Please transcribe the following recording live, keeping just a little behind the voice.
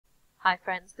Hi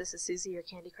friends, this is Susie, your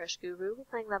Candy Crush Guru. We're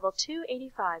playing level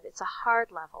 285. It's a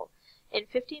hard level. In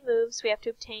 50 moves, we have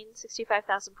to obtain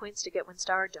 65,000 points to get 1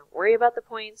 star. Don't worry about the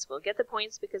points. We'll get the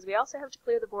points because we also have to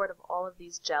clear the board of all of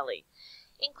these jelly,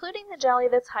 including the jelly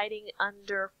that's hiding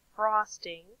under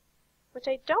frosting, which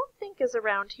I don't think is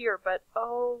around here, but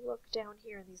oh, look down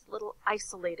here in these little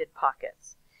isolated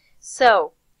pockets.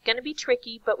 So, gonna be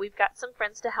tricky, but we've got some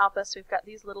friends to help us. We've got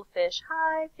these little fish.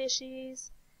 Hi,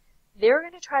 fishies. They're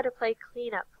going to try to play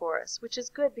cleanup for us, which is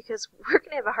good because we're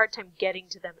going to have a hard time getting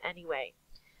to them anyway.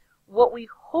 What we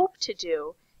hope to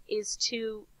do is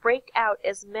to break out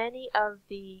as many of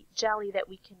the jelly that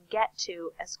we can get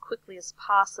to as quickly as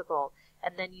possible,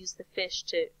 and then use the fish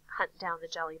to hunt down the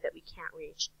jelly that we can't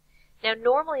reach. Now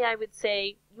normally I would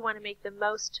say you want to make the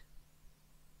most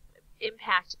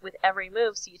impact with every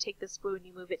move, so you take this blue and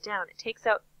you move it down. It takes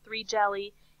out 3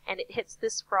 jelly and it hits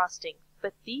this frosting.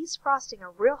 But these frosting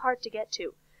are real hard to get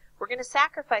to. We're going to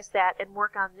sacrifice that and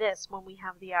work on this when we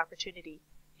have the opportunity.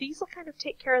 These will kind of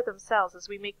take care of themselves as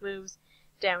we make moves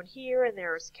down here, and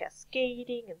there's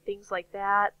cascading and things like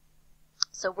that.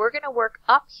 So we're going to work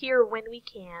up here when we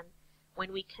can.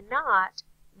 When we cannot,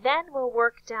 then we'll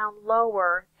work down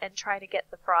lower and try to get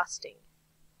the frosting.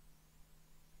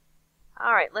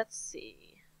 Alright, let's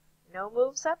see. No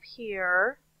moves up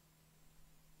here.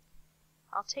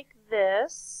 I'll take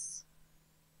this.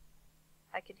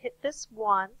 I can hit this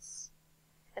once.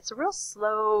 It's a real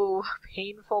slow,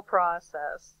 painful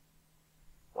process.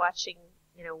 Watching,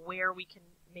 where we can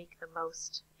make the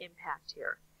most impact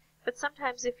here. But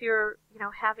sometimes if you're,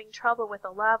 having trouble with a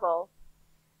level,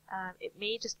 it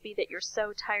may just be that you're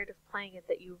so tired of playing it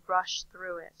that you rush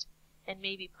through it. And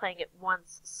maybe playing it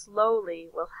once slowly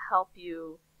will help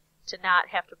you to not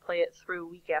have to play it through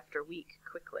week after week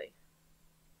quickly.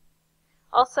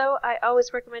 Also, I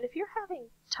always recommend if you're having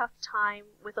a tough time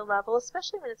with a level,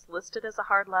 especially when it's listed as a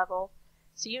hard level,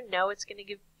 so you know it's going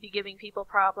to be giving people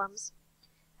problems,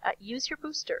 use your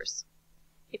boosters.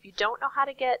 If you don't know how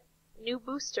to get new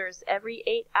boosters every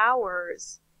 8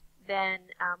 hours, then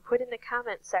put in the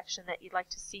comment section that you'd like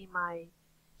to see my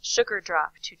sugar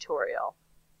drop tutorial.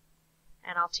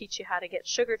 And I'll teach you how to get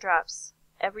sugar drops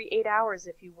every 8 hours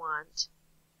if you want.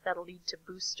 That'll lead to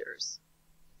boosters.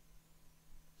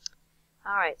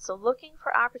 Alright, so looking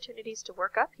for opportunities to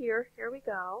work up here. Here we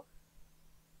go.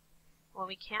 When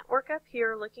we can't work up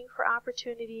here, looking for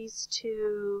opportunities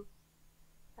to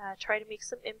try to make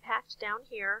some impact down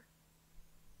here.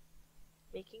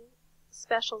 Making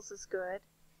specials is good.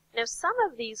 Now some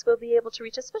of these we'll be able to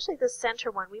reach, especially the center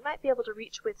one. We might be able to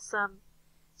reach with some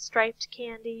striped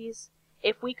candies.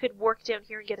 If we could work down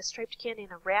here and get a striped candy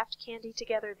and a wrapped candy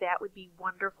together, that would be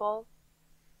wonderful.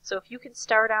 So if you can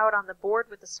start out on the board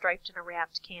with a striped and a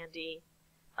wrapped candy,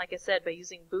 like I said, by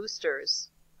using boosters,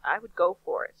 I would go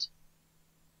for it.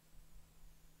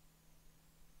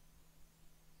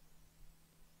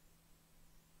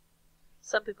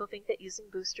 Some people think that using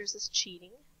boosters is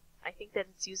cheating. I think that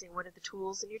it's using one of the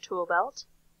tools in your tool belt.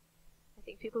 I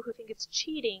think people who think it's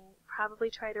cheating probably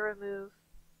try to remove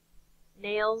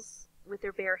nails with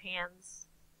their bare hands,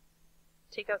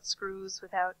 take out screws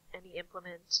without any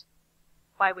implement.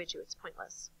 Why would you? It's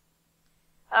pointless.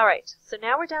 Alright, so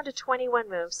now we're down to 21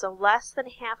 moves, so less than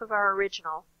half of our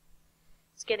original.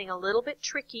 It's getting a little bit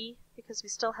tricky because we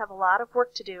still have a lot of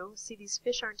work to do. See, these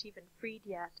fish aren't even freed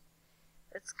yet.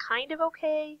 It's kind of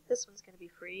okay. This one's going to be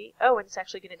free. Oh, and it's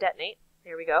actually going to detonate.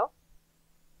 There we go.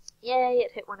 Yay,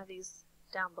 it hit one of these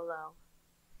down below.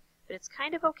 But it's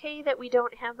kind of okay that we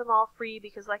don't have them all free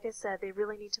because, like I said, they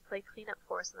really need to play cleanup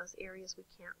for us in those areas we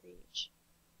can't reach.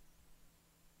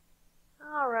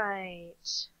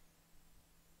 Alright.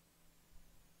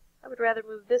 I would rather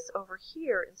move this over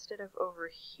here instead of over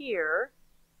here.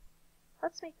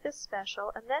 Let's make this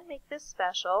special and then make this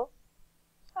special.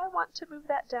 I want to move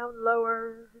that down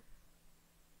lower.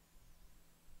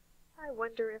 I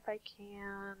wonder if I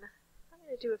can. I'm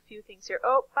going to do a few things here.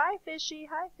 Oh, bye fishy.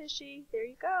 Hi fishy. There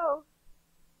you go.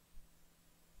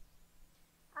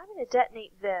 I'm going to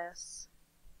detonate this.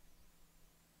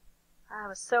 I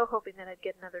was so hoping that I'd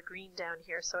get another green down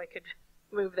here so I could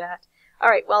move that.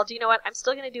 Alright, well, do you know what? I'm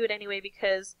still going to do it anyway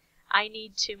because I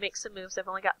need to make some moves. I've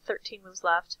only got 13 moves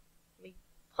left. Let me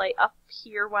play up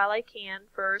here while I can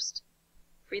first.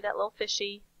 Free that little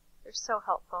fishy. They're so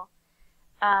helpful.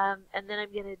 And then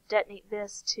I'm going to detonate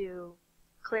this to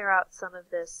clear out some of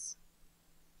this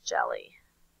jelly.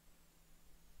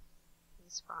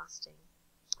 These frosting.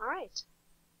 Alright.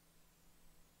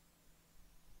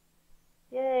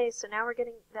 Yay, so now we're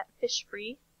getting that fish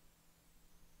free.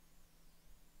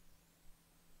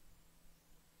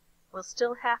 We'll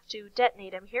still have to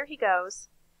detonate him. Here he goes.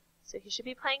 So he should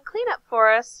be playing cleanup for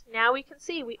us. Now we can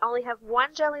see we only have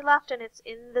one jelly left and it's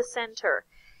in the center.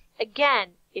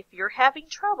 Again, if you're having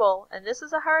trouble and this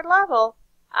is a hard level,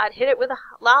 I'd hit it with a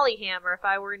lolly hammer if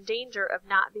I were in danger of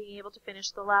not being able to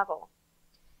finish the level.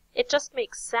 It just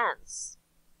makes sense.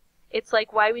 It's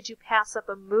like, why would you pass up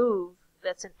a move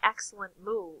that's an excellent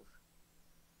move?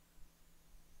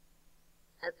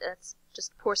 That's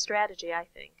just poor strategy, I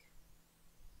think.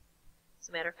 As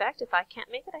a matter of fact, if I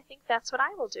can't make it, I think that's what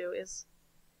I will do, is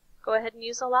go ahead and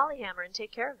use a lolly hammer and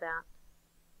take care of that.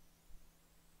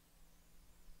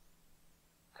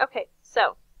 Okay,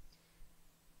 so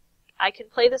I can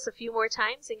play this a few more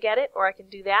times and get it, or I can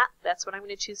do that. That's what I'm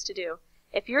going to choose to do.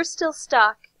 If you're still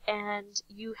stuck and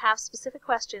you have specific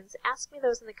questions, ask me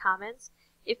those in the comments.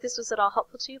 If this was at all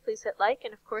helpful to you, please hit like,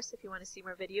 and of course, if you want to see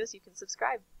more videos, you can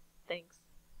subscribe. Thanks.